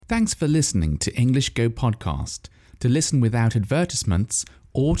Thanks for listening to English Go Podcast. To listen without advertisements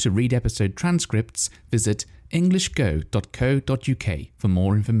or to read episode transcripts, visit englishgo.co.uk for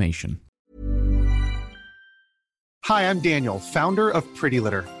more information. Hi, I'm Daniel, founder of Pretty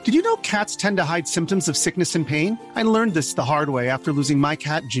Litter. Did you know cats tend to hide symptoms of sickness and pain? I learned this the hard way after losing my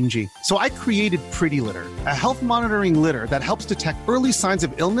cat, Gingy. So I created Pretty Litter, a health monitoring litter that helps detect early signs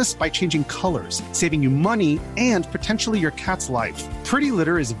of illness by changing colors, saving you money and potentially your cat's life. Pretty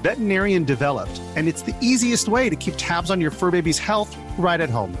Litter is veterinarian developed, and it's the easiest way to keep tabs on your fur baby's health right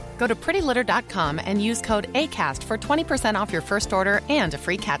at home. Go to prettylitter.com and use code ACAST for 20% off your first order and a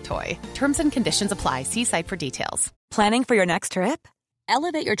free cat toy. Terms and conditions apply. See site for details. Planning for your next trip?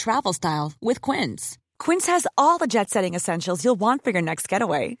 Elevate your travel style with Quince. Quince has all the jet-setting essentials you'll want for your next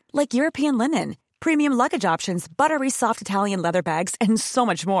getaway, like European linen, premium luggage options, buttery soft Italian leather bags, and so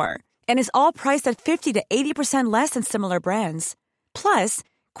much more. And is all priced at 50 to 80% less than similar brands. Plus,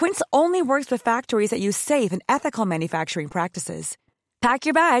 Quince only works with factories that use safe and ethical manufacturing practices. Pack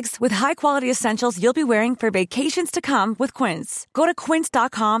your bags with high-quality essentials you'll be wearing for vacations to come with Quince. Go to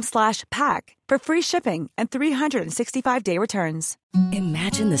quince.com/pack for free shipping and 365-day returns.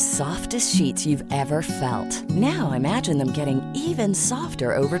 Imagine the softest sheets you've ever felt. Now imagine them getting even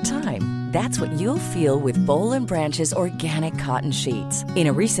softer over time. That's what you'll feel with Boll & Branch's organic cotton sheets. In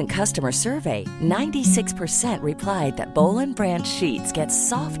a recent customer survey, 96% replied that Boll & Branch sheets get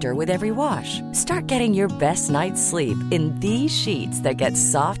softer with every wash. Start getting your best night's sleep in these sheets that get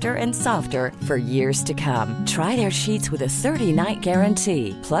softer and softer for years to come. Try their sheets with a 30-night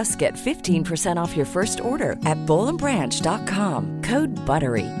guarantee. Plus, get 15% off your first order at bollandbranch.com. Code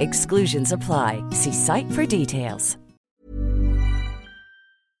BUTTERY. Exclusions apply. See site for details.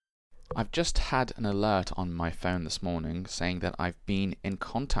 I've just had an alert on my phone this morning saying that I've been in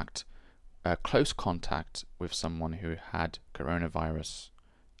contact, close contact with someone who had coronavirus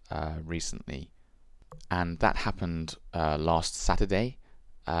recently. And that happened last Saturday.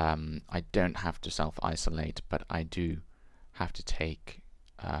 I don't have to self-isolate, but I do have to take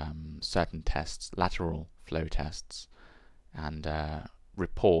certain tests, lateral flow tests, and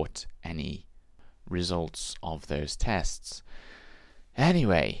report any results of those tests.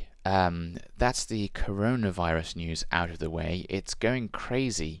 Anyway, that's the coronavirus news out of the way. It's going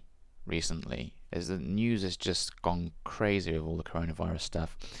crazy recently, as the news has just gone crazy with all the coronavirus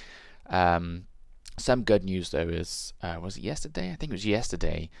stuff. Some good news though is, was it yesterday? I think it was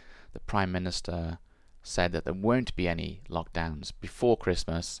yesterday, the Prime Minister said that there won't be any lockdowns before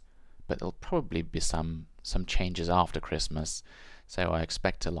Christmas, but there'll probably be some changes after Christmas, so I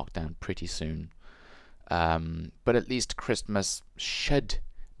expect a lockdown pretty soon. But at least Christmas should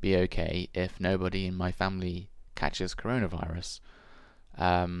be okay if nobody in my family catches coronavirus.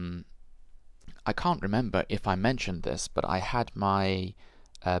 I can't remember if I mentioned this, but I had my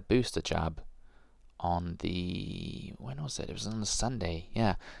booster jab on the... when was it? It was on the Sunday.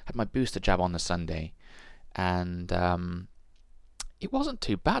 Yeah, I had my booster jab on the Sunday, and it wasn't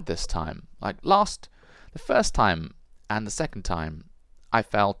too bad this time. Like the first time and the second time, I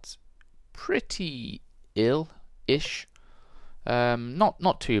felt pretty ill-ish.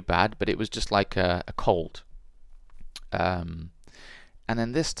 Not too bad, but it was just like a cold. And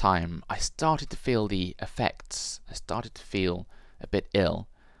then this time, I started to feel the effects. I started to feel a bit ill,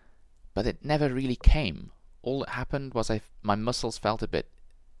 but it never really came. All that happened was my muscles felt a bit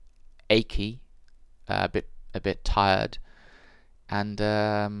achy, a bit tired, and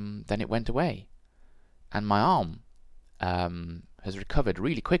then it went away. And my arm has recovered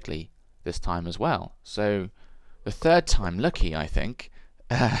really quickly this time as well. So the third time lucky, I think.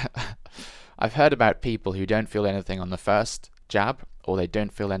 I've heard about people who don't feel anything on the first jab, or they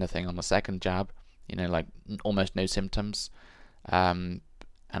don't feel anything on the second jab. Like almost no symptoms. And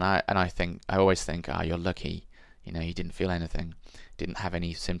I always think, you're lucky. You didn't feel anything, didn't have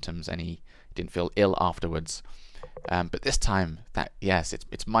any symptoms, didn't feel ill afterwards. But this time,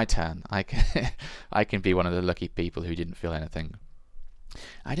 it's my turn. I can be one of the lucky people who didn't feel anything.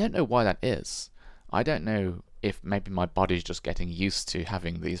 I don't know why that is. I don't know if maybe my body's just getting used to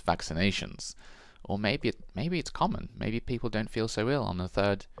having these vaccinations, or maybe it's common. Maybe people don't feel so ill on the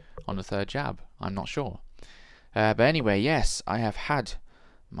third jab. I'm not sure. But anyway, yes, I have had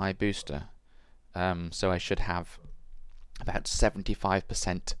my booster, so I should have about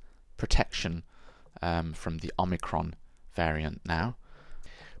 75% protection from the Omicron variant now.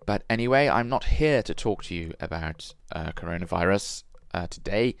 But anyway, I'm not here to talk to you about coronavirus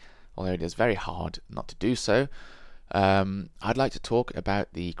today, although it is very hard not to do so. I'd like to talk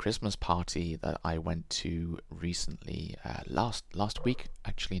about the Christmas party that I went to recently, last week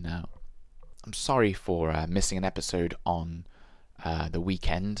actually now. I'm sorry for missing an episode on the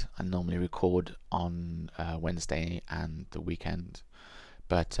weekend. I normally record on Wednesday and the weekend,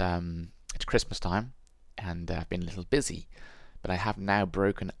 but it's Christmas time and I've been a little busy, but I have now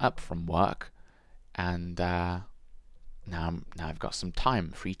broken up from work, and now I've got some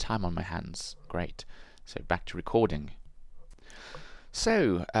free time on my hands. Great. So back to recording.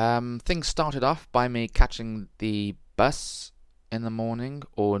 So things started off by me catching the bus in the morning,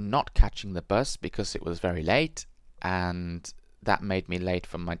 or not catching the bus because it was very late, and that made me late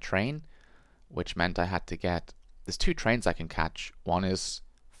for my train, which meant I had to there's 2 trains I can catch. One is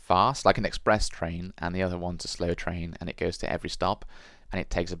fast, like an express train, and the other one's a slow train, and it goes to every stop, and it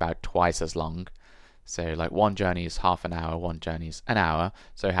takes about twice as long. So like one journey is half an hour, one journey is an hour,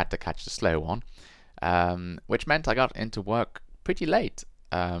 so I had to catch the slow one, which meant I got into work pretty late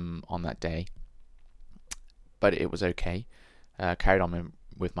on that day. But it was okay. Carried on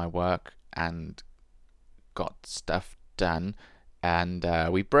with my work and got stuff done, and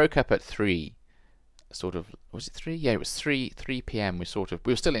we broke up at 3. Sort of, was it 3? Yeah, it was 3 p.m. We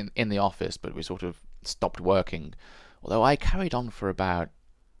were still in the office, but we sort of stopped working. Although I carried on for about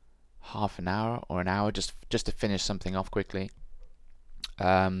half an hour or an hour just to finish something off quickly.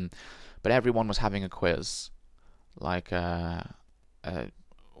 But everyone was having a quiz, like we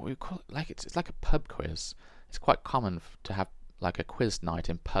call it, like it's like a pub quiz. It's quite common to have like a quiz night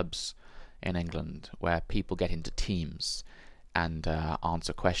in pubs in England, where people get into teams and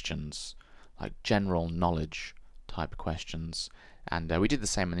answer questions, like general knowledge type questions. And we did the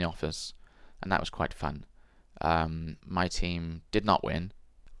same in the office, and that was quite fun. My team did not win.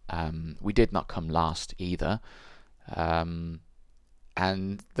 We did not come last either.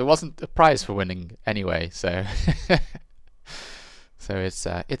 And there wasn't a prize for winning anyway, so so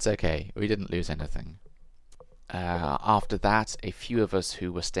it's okay. We didn't lose anything. After that, a few of us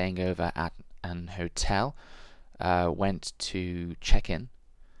who were staying over at an hotel went to check in,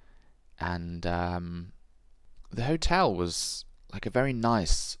 and the hotel was like a very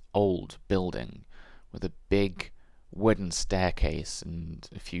nice old building with a big wooden staircase and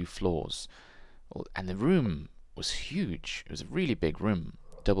a few floors, and the room was huge. It was a really big room,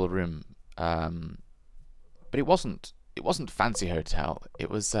 double room, but it wasn't fancy hotel. It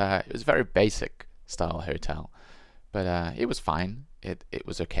was a very basic style hotel, but it was fine. It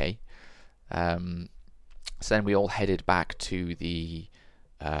was okay. So then we all headed back to the.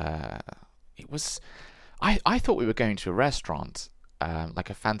 I thought we were going to a restaurant, like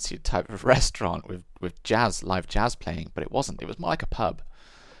a fancy type of restaurant with live jazz playing, but it wasn't. It was more like a pub,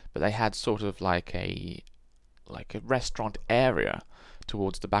 but they had sort of like a restaurant area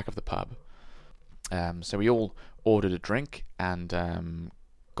towards the back of the pub. So we all ordered a drink and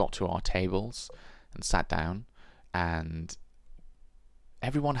got to our tables and sat down, and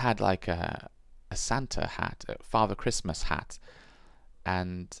everyone had like a Santa hat, a Father Christmas hat,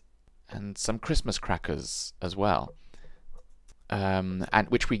 and some Christmas crackers as well, and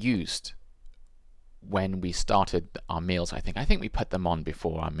which we used when we started our meals. I think we put them on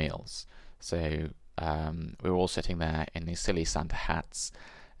before our meals. So we were all sitting there in these silly Santa hats,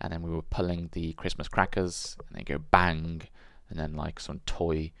 and then we were pulling the Christmas crackers, and they go bang, and then like some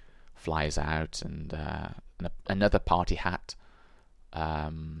toy flies out, and another party hat,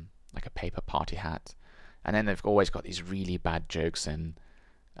 like a paper party hat, and then they've always got these really bad jokes in,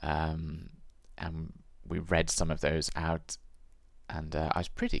 and we read some of those out, and I was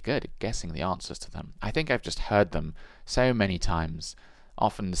pretty good at guessing the answers to them. I think I've just heard them so many times,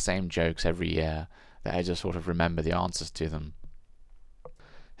 often the same jokes every year, that I just sort of remember the answers to them.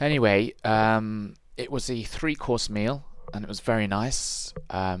 Anyway, it was a 3-course meal, and it was very nice.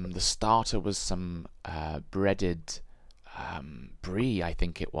 The starter was some breaded brie, I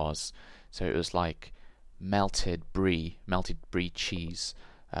think it was. So it was like melted brie cheese,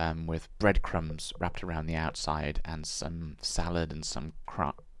 with breadcrumbs wrapped around the outside, and some salad and some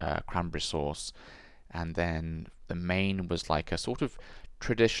cranberry sauce. And then the main was like a sort of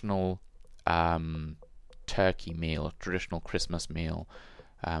traditional turkey meal, traditional Christmas meal.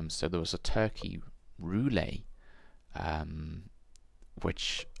 So there was a turkey roulette,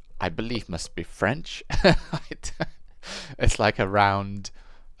 which I believe must be French. It's like a round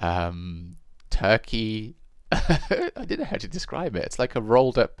turkey. I don't know how to describe it. It's like a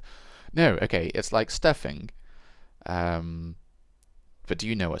rolled up. No, okay, it's like stuffing. But do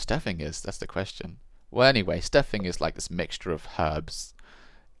you know what stuffing is? That's the question. Well, anyway, stuffing is like this mixture of herbs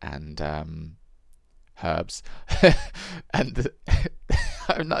and and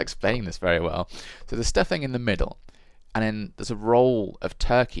I'm not explaining this very well. So there's stuffing in the middle, and then there's a roll of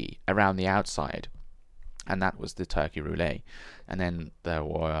turkey around the outside, and that was the turkey roulette. And then there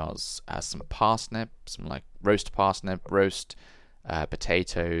was some parsnip, some like roast parsnip, roast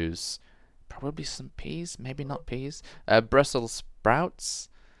potatoes, probably some peas, maybe not peas, Brussels sprouts,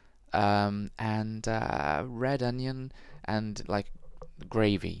 and red onion, and like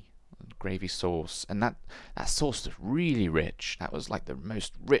gravy sauce. And that sauce was really rich. That was like the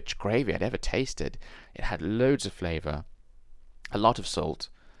most rich gravy I'd ever tasted. It had loads of flavour, a lot of salt,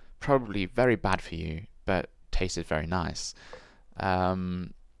 probably very bad for you, but tasted very nice.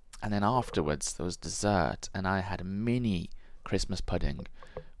 And then afterwards there was dessert, and I had a mini Christmas pudding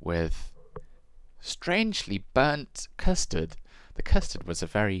with strangely burnt custard. The custard was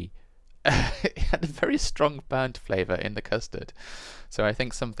it had a very strong burnt flavour in the custard. So I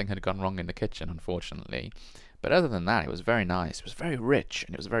think something had gone wrong in the kitchen, unfortunately. But other than that, it was very nice. It was very rich,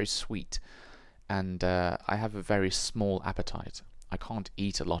 and it was very sweet. And I have a very small appetite. I can't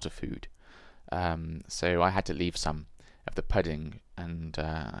eat a lot of food. So I had to leave some of the pudding and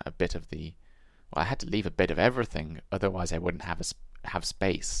a bit of the... Well, I had to leave a bit of everything, otherwise I wouldn't have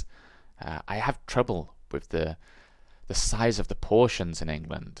space. I have trouble with the size of the portions in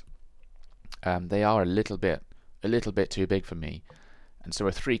England. They are a little bit too big for me, and so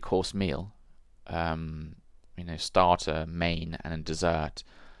a 3-course meal, starter, main, and a dessert.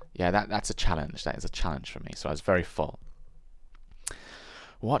 Yeah, that's a challenge. That is a challenge for me. So I was very full.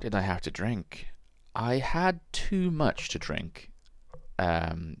 What did I have to drink? I had too much to drink.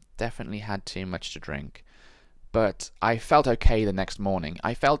 Definitely had too much to drink, but I felt okay the next morning.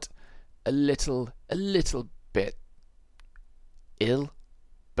 I felt a little bit ill,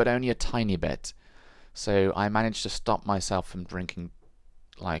 but only a tiny bit. So I managed to stop myself from drinking.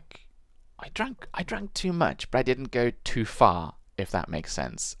 Like, I drank too much, but I didn't go too far, if that makes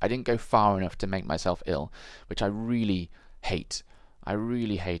sense. I didn't go far enough to make myself ill, which I really hate. I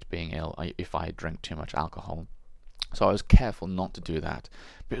really hate being ill if I drink too much alcohol. So I was careful not to do that.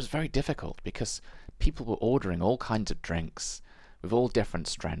 But it was very difficult because people were ordering all kinds of drinks with all different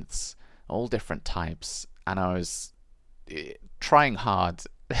strengths, all different types, and I was trying hard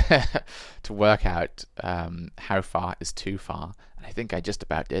to work out how far is too far, and I think I just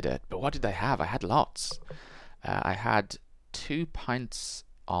about did it. But what did I have? I had lots. I had 2 pints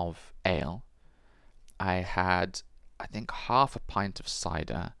of ale. I had, I think, half a pint of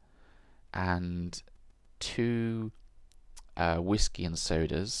cider, and 2 whiskey and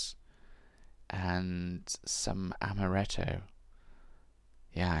sodas, and some amaretto.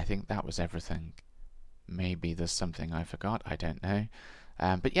 Yeah, I think that was everything. Maybe there's something I forgot, I don't know.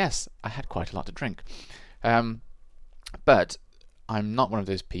 But yes, I had quite a lot to drink. But I'm not one of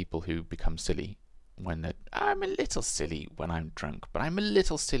those people who become silly when I'm a little silly when I'm drunk, but I'm a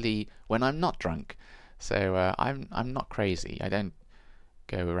little silly when I'm not drunk. So I'm not crazy. I don't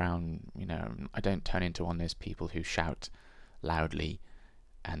go around, I don't turn into one of those people who shout loudly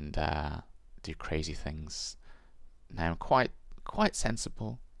and do crazy things. No, I'm quite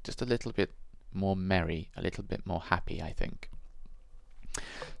sensible, just a little bit more merry, a little bit more happy, I think.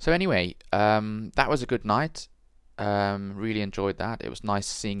 So anyway, that was a good night. Really enjoyed that. It was nice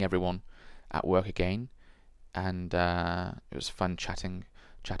seeing everyone at work again, and it was fun chatting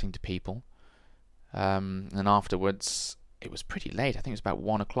to people. And afterwards, it was pretty late. I think it was about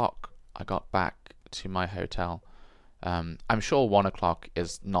 1 o'clock. I got back to my hotel. I'm sure 1 o'clock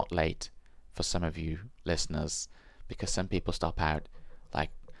is not late for some of you listeners, because some people stop out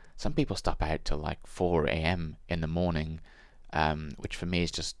till like 4 a.m. in the morning, which for me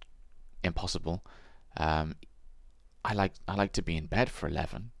is just impossible. I like to be in bed for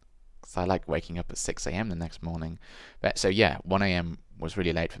 11, because I like waking up at 6 a.m. the next morning. But so yeah, 1 a.m. was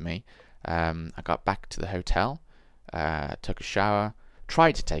really late for me. I got back to the hotel, took a shower,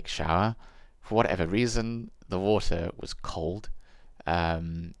 tried to take a shower. For whatever reason, the water was cold.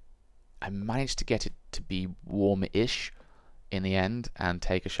 I managed to get it to be warm-ish in the end and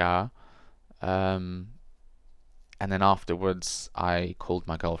take a shower. And then afterwards, I called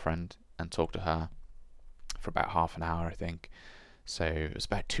my girlfriend and talked to her for about half an hour, I think. So it was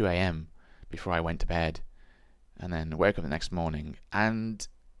about 2 a.m. before I went to bed, and then woke up the next morning. And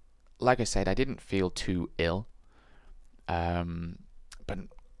like I said, I didn't feel too ill, but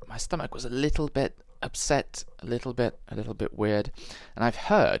my stomach was a little bit upset, a little bit weird. And I've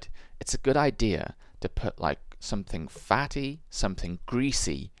heard it's a good idea to put like something fatty, something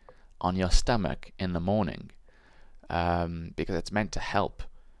greasy on your stomach in the morning, because it's meant to help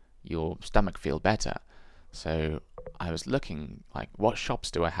your stomach feel better. So I was looking, like, what shops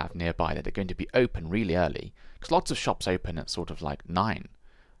do I have nearby that are going to be open really early? Because lots of shops open at sort of like 9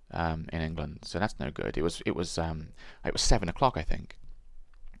 in England, so that's no good. It was 7 o'clock, I think,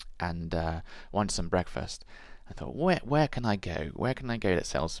 and wanted some breakfast. I thought, where can I go? Where can I go that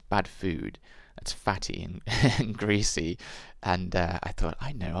sells bad food, that's fatty and greasy? And I thought,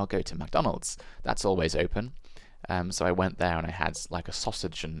 I know, I'll go to McDonald's. That's always open. So I went there and I had like a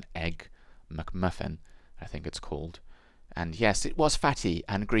sausage and egg McMuffin, I think it's called. And yes, it was fatty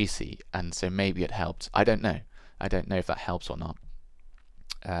and greasy, and so maybe it helped. I don't know if that helps or not.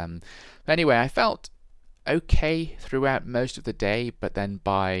 Anyway, I felt okay throughout most of the day, but then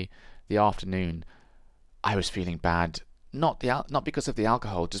by the afternoon, I was feeling bad. Not because of the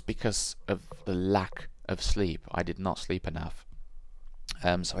alcohol, just because of the lack of sleep. I did not sleep enough.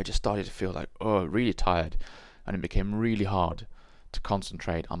 So I just started to feel like, really tired, and it became really hard to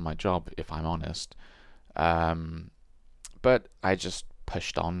concentrate on my job, if I'm honest. But I just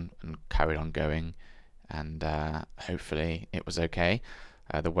pushed on and carried on going, and hopefully it was okay,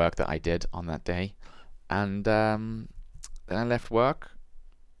 the work that I did on that day. And then I left work,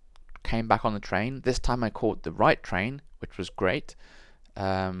 came back on the train. This time I caught the right train, which was great,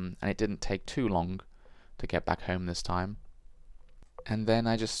 and it didn't take too long to get back home this time. And then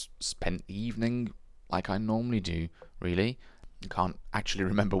I just spent the evening like I normally do, really. I can't actually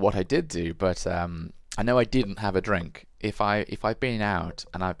remember what I did do, but I know I didn't have a drink. If I've been out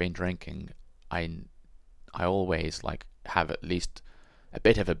and I've been drinking, I always like have at least a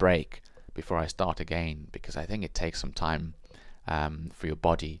bit of a break before I start again, because I think it takes some time for your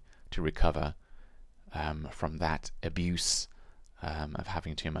body to recover from that abuse of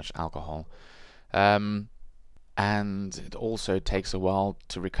having too much alcohol. And it also takes a while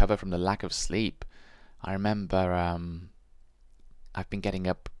to recover from the lack of sleep. I remember I've been getting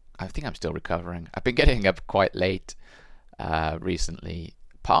up, I think I'm still recovering. I've been getting up quite late recently,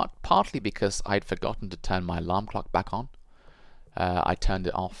 partly because I'd forgotten to turn my alarm clock back on. I turned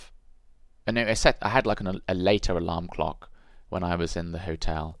it off. And I had like a later alarm clock when I was in the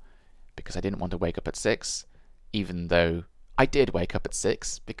hotel, because I didn't want to wake up at 6, even though I did wake up at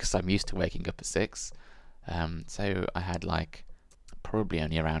 6, because I'm used to waking up at 6. So I had like probably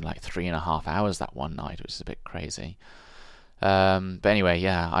only around like 3.5 hours that one night, which is a bit crazy. But anyway,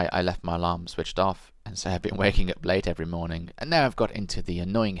 yeah, I left my alarm switched off, and so I've been waking up late every morning, and now I've got into the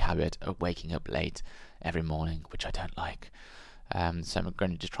annoying habit of waking up late every morning, which I don't like. So I'm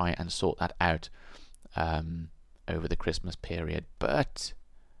going to try and sort that out over the Christmas period, but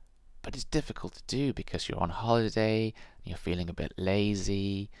it's difficult to do because you're on holiday and you're feeling a bit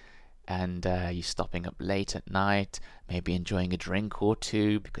lazy, and you're stopping up late at night, maybe enjoying a drink or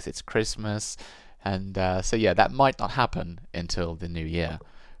two because it's Christmas. And so yeah, that might not happen until the new year.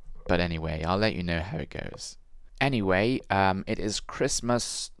 But anyway, I'll let you know how it goes. Anyway, it is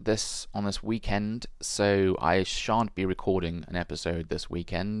Christmas on this weekend, so I shan't be recording an episode this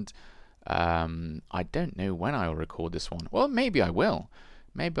weekend. I don't know when I'll record this one. Well, maybe I will.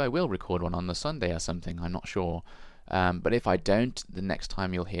 Maybe I will record one on the Sunday or something, I'm not sure. But if I don't, the next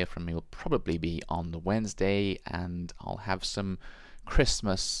time you'll hear from me will probably be on the Wednesday, and I'll have some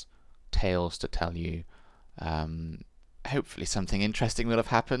Christmas tales to tell you. Hopefully something interesting will have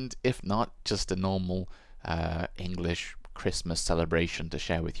happened. If not, just a normal English Christmas celebration to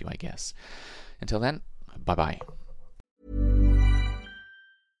share with you, I guess. Until then, bye-bye.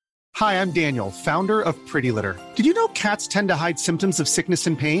 Hi, I'm Daniel, founder of Pretty Litter. Did you know cats tend to hide symptoms of sickness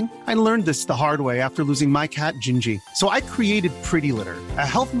and pain? I learned this the hard way after losing my cat, Gingy. So I created Pretty Litter, a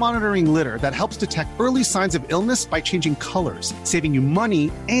health monitoring litter that helps detect early signs of illness by changing colors, saving you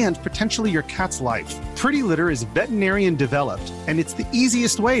money and potentially your cat's life. Pretty Litter is veterinarian developed, and it's the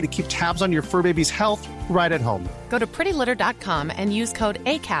easiest way to keep tabs on your fur baby's health right at home. Go to prettylitter.com and use code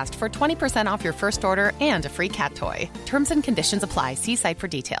ACAST for 20% off your first order and a free cat toy. Terms and conditions apply. See site for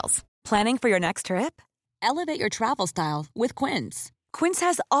details. Planning for your next trip? Elevate your travel style with Quince. Quince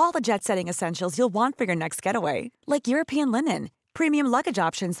has all the jet-setting essentials you'll want for your next getaway, like European linen, premium luggage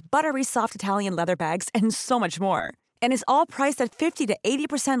options, buttery soft Italian leather bags, and so much more. And is all priced at 50 to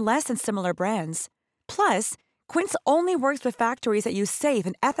 80% less than similar brands. Plus, Quince only works with factories that use safe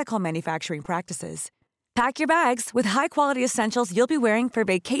and ethical manufacturing practices. Pack your bags with high-quality essentials you'll be wearing for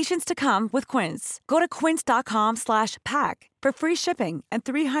vacations to come with Quince. Go to quince.com/pack for free shipping and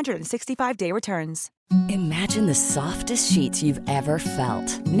 365-day returns. Imagine the softest sheets you've ever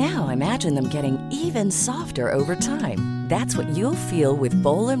felt. Now imagine them getting even softer over time. That's what you'll feel with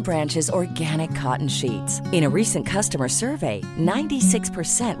Boll & Branch's organic cotton sheets. In a recent customer survey,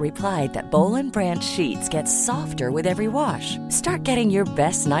 96% replied that Boll & Branch sheets get softer with every wash. Start getting your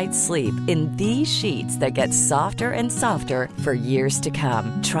best night's sleep in these sheets that get softer and softer for years to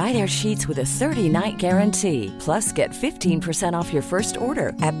come. Try their sheets with a 30-night guarantee. Plus, get 15% off your first order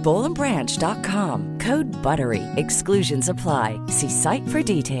at bollandbranch.com. Code BUTTERY. Exclusions apply. See site for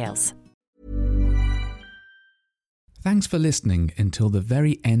details. Thanks for listening until the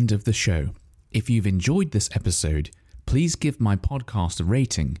very end of the show. If you've enjoyed this episode, please give my podcast a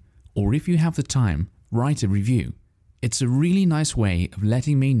rating, or if you have the time, write a review. It's a really nice way of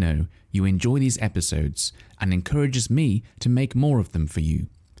letting me know you enjoy these episodes and encourages me to make more of them for you.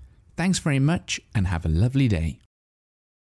 Thanks very much and have a lovely day.